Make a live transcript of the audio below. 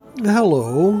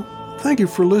Hello. Thank you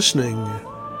for listening.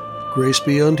 Grace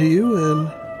be unto you and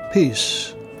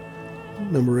peace.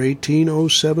 Number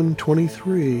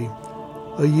 180723.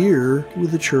 A Year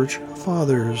with the Church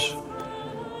Fathers.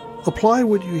 Apply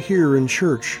what you hear in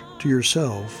church to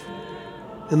yourself.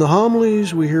 In the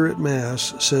homilies we hear at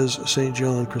Mass, says St.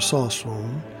 John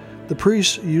Chrysostom, the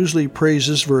priest usually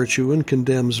praises virtue and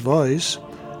condemns vice,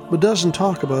 but doesn't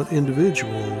talk about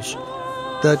individuals.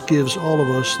 That gives all of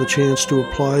us the chance to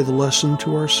apply the lesson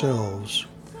to ourselves.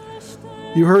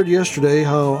 You heard yesterday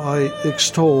how I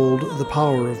extolled the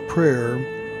power of prayer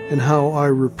and how I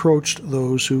reproached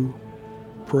those who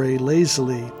pray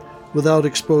lazily without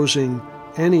exposing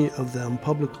any of them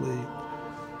publicly.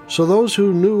 So those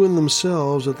who knew in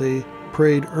themselves that they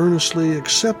prayed earnestly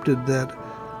accepted that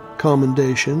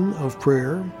commendation of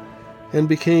prayer and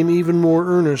became even more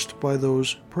earnest by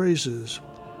those praises.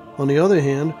 On the other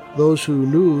hand, those who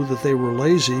knew that they were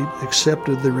lazy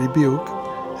accepted the rebuke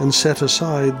and set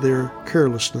aside their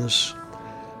carelessness.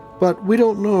 But we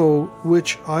don't know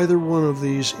which either one of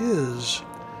these is,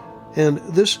 and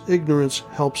this ignorance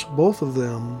helps both of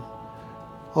them.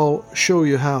 I'll show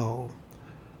you how.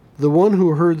 The one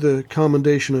who heard the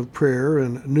commendation of prayer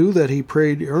and knew that he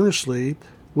prayed earnestly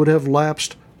would have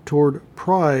lapsed toward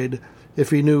pride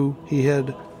if he knew he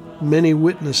had many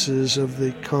witnesses of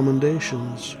the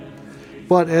commendations.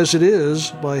 But as it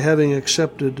is, by having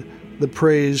accepted the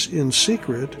praise in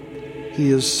secret, he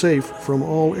is safe from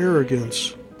all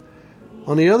arrogance.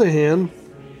 On the other hand,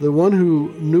 the one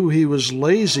who knew he was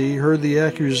lazy heard the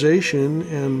accusation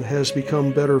and has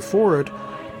become better for it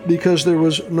because there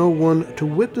was no one to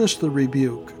witness the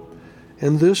rebuke,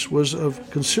 and this was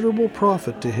of considerable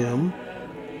profit to him.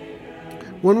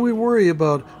 When we worry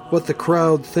about what the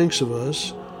crowd thinks of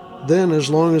us, then as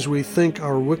long as we think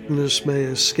our wickedness may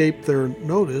escape their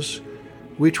notice,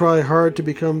 we try hard to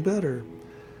become better.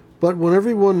 But when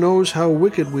everyone knows how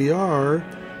wicked we are,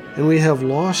 and we have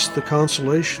lost the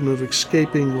consolation of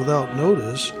escaping without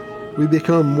notice, we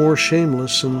become more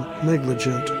shameless and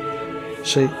negligent.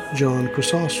 St. John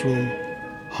Chrysostom,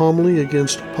 Homily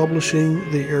Against Publishing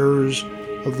the Errors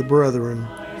of the Brethren,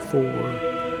 4.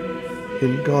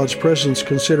 In God's presence,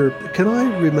 consider, can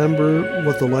I remember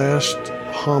what the last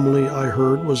homily I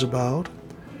heard was about?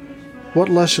 What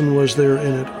lesson was there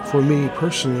in it for me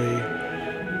personally?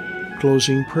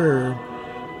 Closing prayer.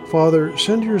 Father,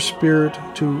 send your Spirit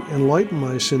to enlighten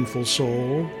my sinful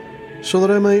soul, so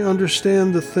that I may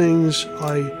understand the things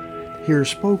I hear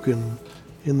spoken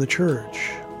in the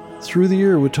church. Through the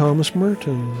Year with Thomas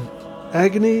Merton.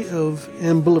 Agony of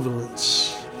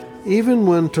ambivalence. Even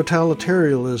when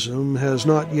totalitarianism has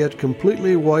not yet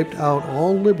completely wiped out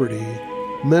all liberty,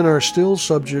 men are still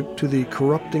subject to the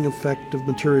corrupting effect of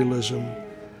materialism.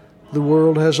 The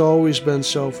world has always been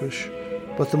selfish,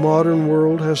 but the modern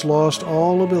world has lost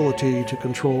all ability to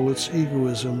control its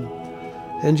egoism.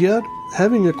 And yet,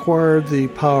 having acquired the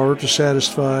power to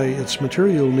satisfy its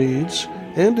material needs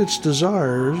and its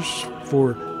desires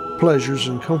for pleasures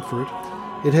and comfort,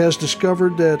 it has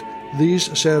discovered that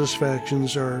these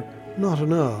satisfactions are not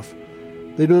enough.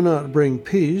 They do not bring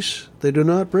peace, they do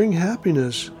not bring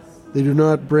happiness, they do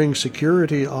not bring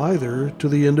security either to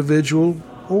the individual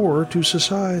or to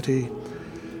society.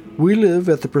 We live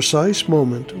at the precise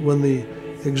moment when the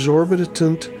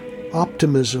exorbitant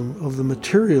optimism of the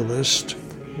materialist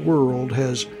world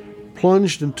has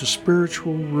plunged into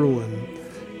spiritual ruin.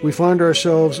 We find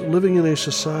ourselves living in a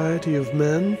society of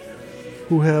men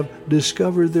who have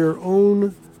discovered their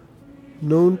own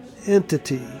known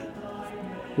entity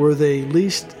where they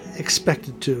least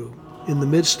expected to, in the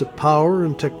midst of power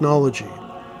and technology,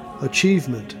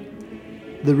 achievement.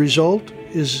 The result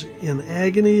is an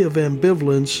agony of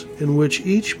ambivalence in which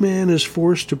each man is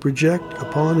forced to project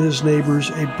upon his neighbors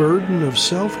a burden of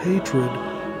self-hatred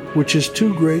which is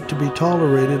too great to be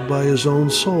tolerated by his own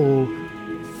soul.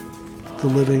 The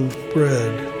Living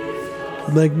Bread.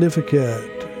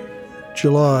 Magnificat,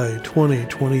 July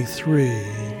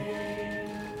 2023.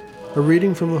 A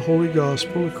reading from the Holy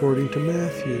Gospel according to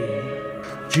Matthew.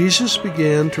 Jesus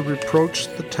began to reproach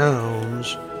the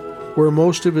towns where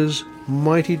most of his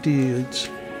mighty deeds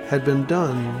had been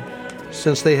done,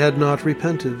 since they had not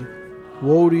repented.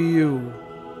 Woe to you,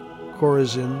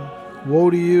 Chorazin! Woe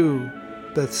to you,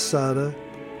 Bethsaida!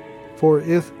 For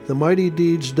if the mighty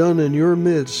deeds done in your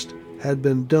midst had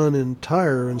been done in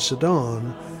Tyre and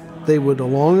Sidon, they would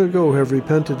long ago have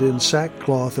repented in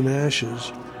sackcloth and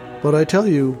ashes. But I tell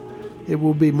you, it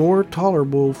will be more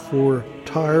tolerable for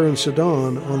Tyre and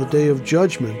Sidon on the day of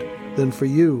judgment than for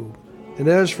you. And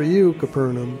as for you,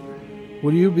 Capernaum,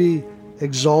 will you be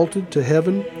exalted to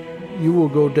heaven? You will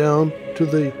go down to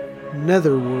the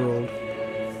netherworld.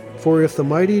 For if the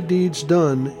mighty deeds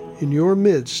done in your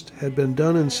midst had been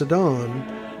done in Sidon,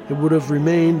 it would have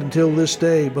remained until this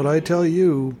day. But I tell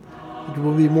you, it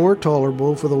will be more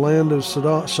tolerable for the land of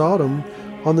Sodom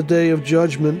on the day of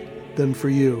judgment than for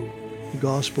you. The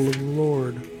Gospel of the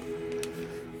Lord.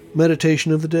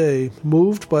 Meditation of the day,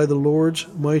 moved by the Lord's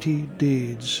mighty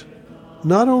deeds.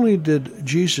 Not only did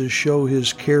Jesus show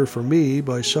his care for me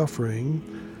by suffering,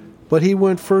 but he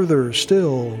went further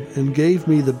still and gave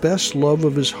me the best love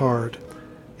of his heart.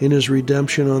 In his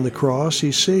redemption on the cross,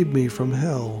 he saved me from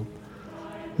hell.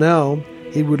 Now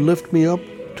he would lift me up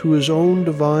to his own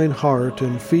divine heart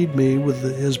and feed me with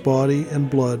his body and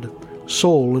blood,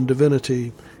 soul and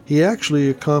divinity. He actually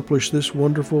accomplished this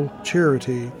wonderful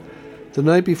charity. The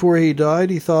night before he died,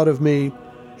 he thought of me.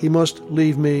 He must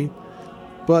leave me,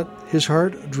 but his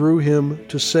heart drew him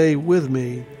to stay with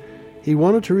me. He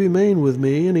wanted to remain with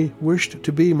me, and he wished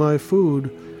to be my food.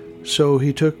 So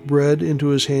he took bread into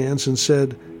his hands and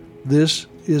said, "This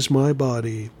is my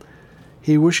body."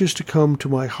 He wishes to come to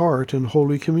my heart in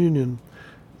Holy Communion.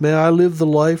 May I live the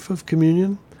life of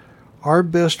communion? Our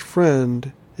best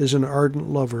friend is an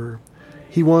ardent lover.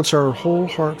 He wants our whole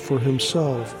heart for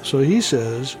himself. So he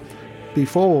says,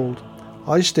 "Behold,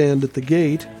 I stand at the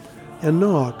gate and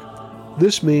knock."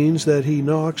 This means that he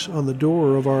knocks on the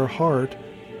door of our heart,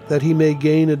 that he may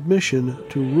gain admission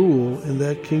to rule in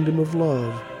that kingdom of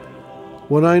love.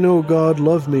 When I know God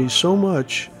loved me so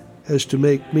much as to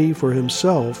make me for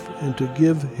himself and to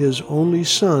give his only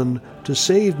Son to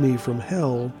save me from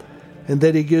hell, and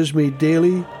that he gives me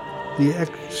daily the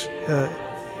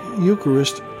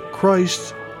Eucharist,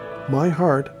 Christ, my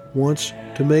heart wants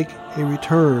to make a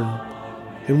return.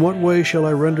 In what way shall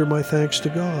I render my thanks to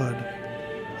God?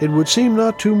 It would seem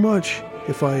not too much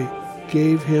if I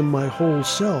gave him my whole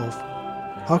self.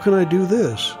 How can I do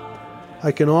this?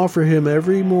 I can offer him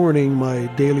every morning my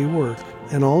daily work,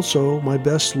 and also my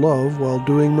best love while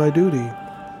doing my duty.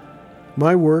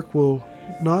 My work will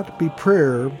not be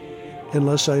prayer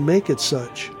unless I make it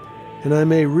such, and I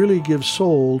may really give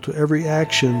soul to every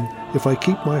action if I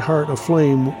keep my heart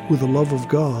aflame with the love of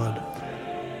God.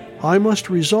 I must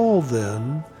resolve,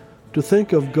 then, to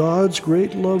think of God's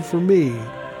great love for me,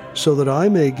 so that I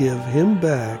may give him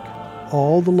back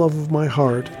all the love of my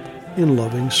heart in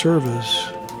loving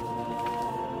service.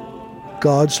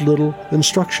 God's Little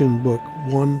Instruction Book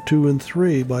 1, 2, and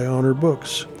 3 by Honor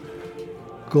Books.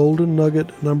 Golden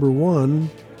Nugget number 1,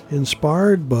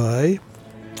 inspired by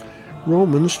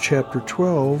Romans chapter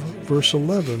 12, verse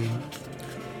 11.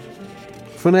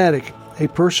 Fanatic, a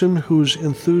person who's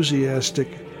enthusiastic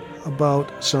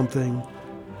about something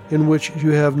in which you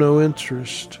have no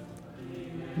interest.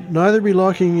 Neither be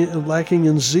lacking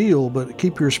in zeal, but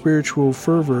keep your spiritual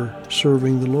fervor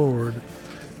serving the Lord.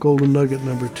 Golden Nugget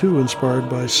number 2, inspired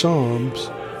by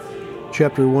Psalms,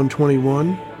 chapter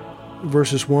 121,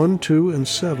 verses 1, 2, and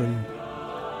 7.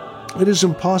 It is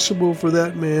impossible for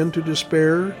that man to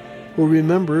despair who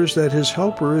remembers that his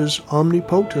helper is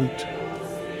omnipotent.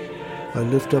 I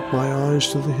lift up my eyes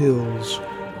to the hills.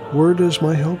 Where does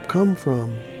my help come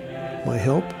from? My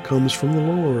help comes from the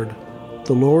Lord.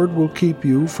 The Lord will keep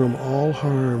you from all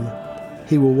harm.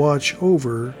 He will watch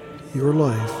over your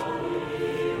life.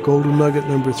 Golden Nugget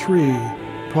number 3,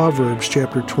 Proverbs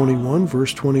chapter 21,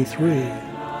 verse 23.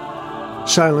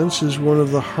 Silence is one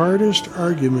of the hardest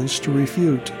arguments to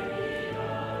refute.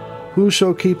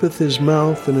 Whoso keepeth his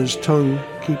mouth and his tongue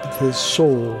keepeth his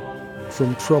soul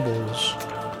from troubles.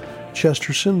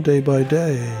 Chesterton, Day by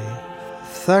Day.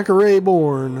 Thackeray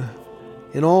born.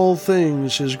 In all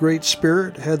things his great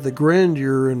spirit had the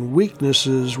grandeur and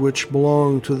weaknesses which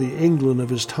belonged to the England of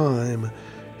his time,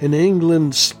 an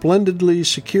England splendidly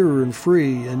secure and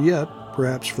free, and yet,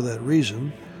 perhaps for that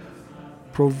reason,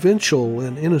 provincial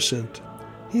and innocent.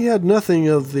 He had nothing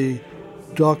of the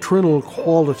doctrinal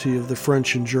quality of the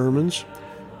French and Germans.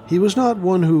 He was not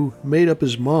one who made up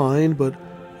his mind, but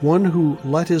one who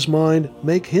let his mind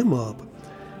make him up.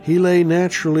 He lay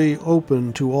naturally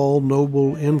open to all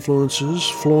noble influences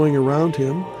flowing around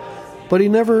him, but he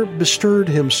never bestirred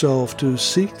himself to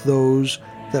seek those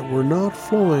that were not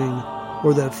flowing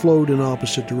or that flowed in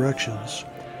opposite directions.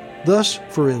 Thus,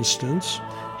 for instance,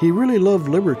 he really loved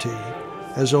liberty,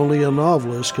 as only a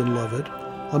novelist can love it,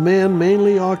 a man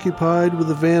mainly occupied with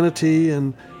the vanity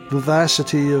and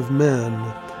vivacity of men.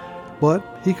 But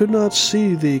he could not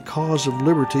see the cause of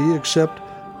liberty except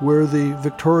where the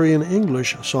Victorian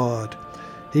English saw it.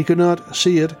 He could not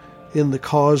see it in the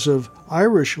cause of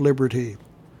Irish liberty,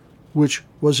 which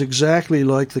was exactly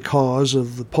like the cause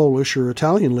of the Polish or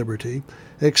Italian liberty,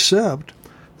 except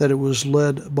that it was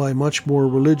led by much more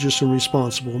religious and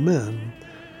responsible men.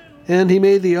 and he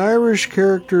made the Irish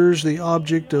characters the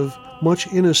object of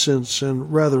much innocence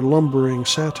and rather lumbering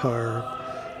satire.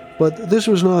 But this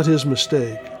was not his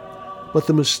mistake, but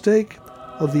the mistake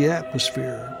of the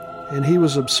atmosphere, and he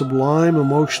was a sublime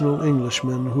emotional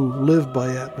Englishman who lived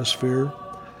by atmosphere.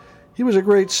 He was a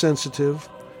great sensitive.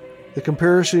 The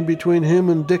comparison between him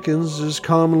and Dickens is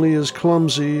commonly as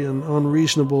clumsy and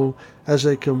unreasonable as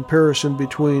a comparison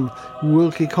between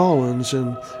Wilkie Collins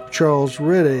and Charles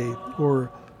Reade,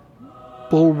 or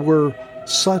Bulwer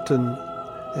Sutton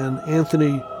and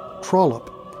Anthony Trollope.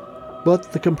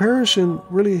 But the comparison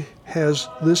really has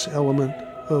this element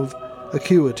of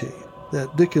acuity,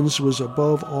 that Dickens was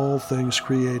above all things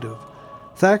creative.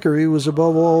 Thackeray was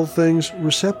above all things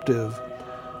receptive.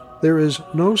 There is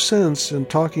no sense in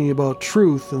talking about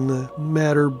truth in the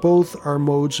matter both are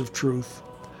modes of truth.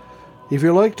 If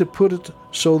you like to put it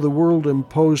so, the world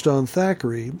imposed on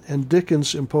Thackeray and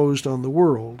Dickens imposed on the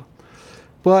world.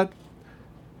 But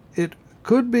it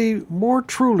could be more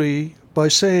truly by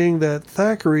saying that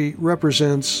Thackeray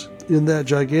represents, in that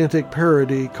gigantic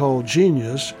parody called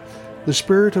Genius, the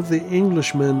spirit of the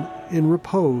Englishman in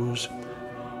repose.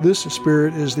 This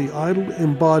spirit is the idle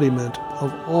embodiment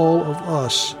of all of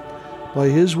us. By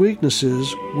his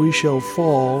weaknesses we shall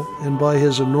fall, and by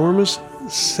his enormous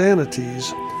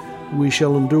sanities we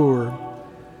shall endure.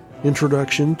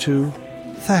 Introduction to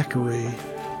Thackeray.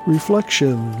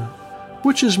 Reflection.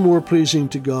 Which is more pleasing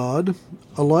to God,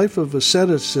 a life of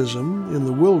asceticism in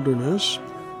the wilderness,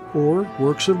 or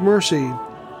works of mercy?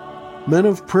 Men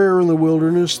of prayer in the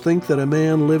wilderness think that a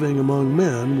man living among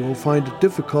men will find it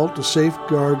difficult to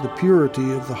safeguard the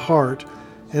purity of the heart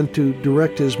and to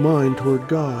direct his mind toward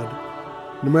God,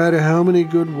 no matter how many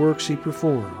good works he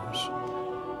performs.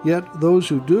 Yet those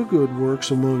who do good works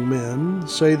among men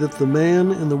say that the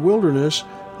man in the wilderness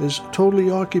is totally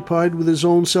occupied with his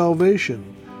own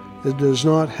salvation. It does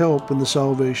not help in the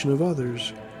salvation of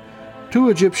others. Two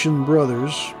Egyptian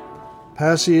brothers,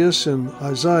 Paseus and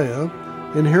Isaiah,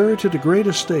 inherited a great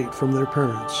estate from their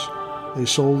parents. They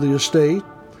sold the estate,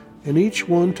 and each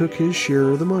one took his share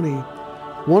of the money.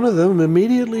 One of them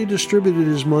immediately distributed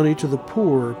his money to the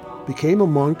poor, became a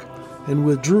monk, and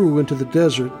withdrew into the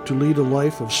desert to lead a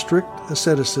life of strict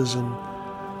asceticism,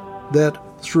 that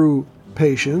through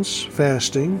patience,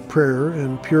 fasting, prayer,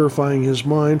 and purifying his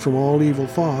mind from all evil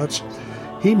thoughts,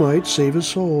 he might save his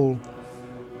soul.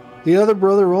 The other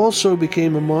brother also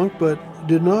became a monk, but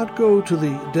did not go to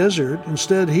the desert.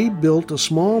 Instead, he built a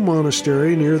small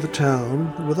monastery near the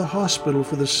town with a hospital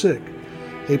for the sick,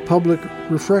 a public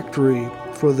refectory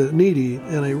for the needy,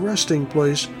 and a resting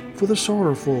place for the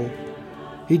sorrowful.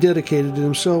 He dedicated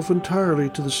himself entirely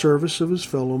to the service of his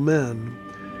fellow men.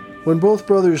 When both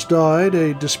brothers died,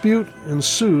 a dispute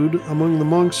ensued among the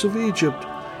monks of Egypt.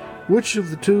 Which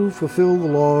of the two fulfilled the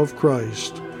law of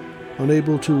Christ?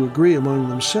 Unable to agree among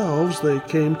themselves, they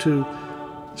came to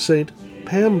St.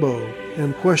 Pambo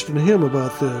and questioned him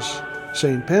about this.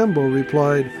 St. Pambo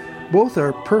replied, "Both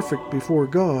are perfect before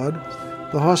God.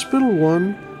 The hospitable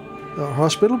one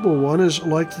is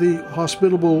like the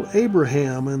hospitable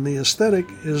Abraham, and the ascetic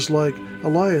is like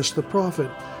Elias the prophet,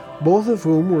 both of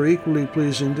whom were equally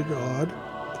pleasing to God."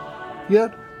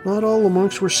 Yet not all the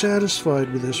monks were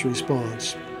satisfied with this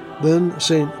response. Then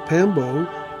St. Pambo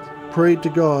prayed to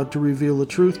God to reveal the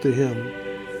truth to him.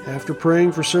 After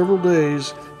praying for several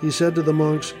days, he said to the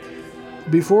monks,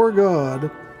 "Before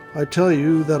God, I tell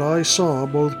you that I saw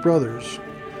both brothers,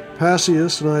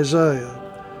 Paseus and Isaiah,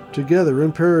 together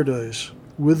in paradise."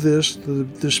 With this, the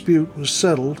dispute was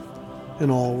settled,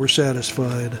 and all were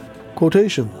satisfied.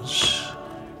 Quotations.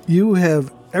 You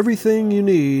have everything you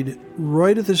need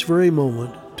right at this very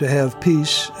moment to have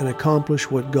peace and accomplish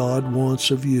what God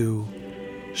wants of you.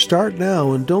 Start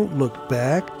now and don't look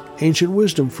back. Ancient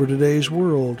wisdom for today's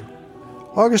world.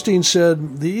 Augustine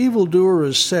said, "The evildoer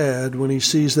is sad when he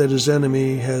sees that his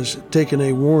enemy has taken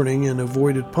a warning and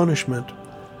avoided punishment."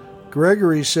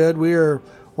 Gregory said, "We are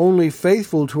only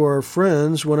faithful to our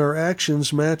friends when our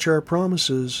actions match our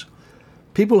promises."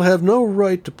 People have no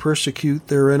right to persecute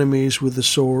their enemies with the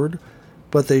sword,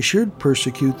 but they should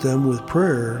persecute them with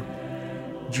prayer.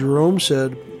 Jerome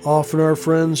said, "Often our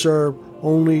friends are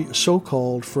only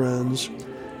so-called friends.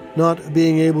 Not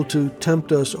being able to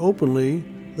tempt us openly,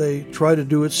 they try to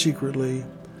do it secretly."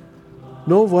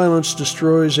 No violence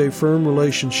destroys a firm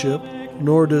relationship,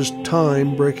 nor does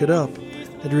time break it up.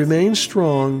 It remains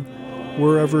strong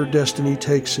wherever destiny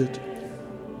takes it.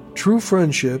 True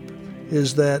friendship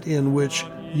is that in which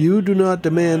you do not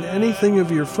demand anything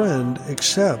of your friend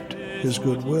except his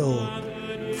goodwill.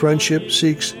 Friendship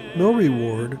seeks no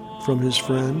reward from his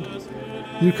friend.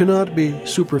 You cannot be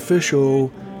superficial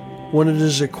when it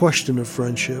is a question of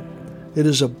friendship. It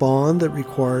is a bond that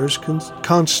requires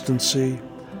constancy.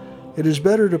 It is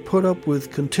better to put up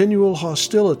with continual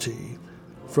hostility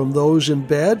from those in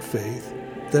bad faith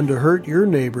than to hurt your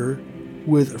neighbor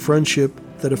with friendship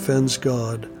that offends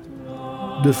God.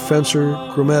 Defensor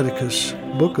Grammaticus,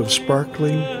 Book of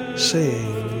Sparkling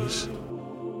Sayings.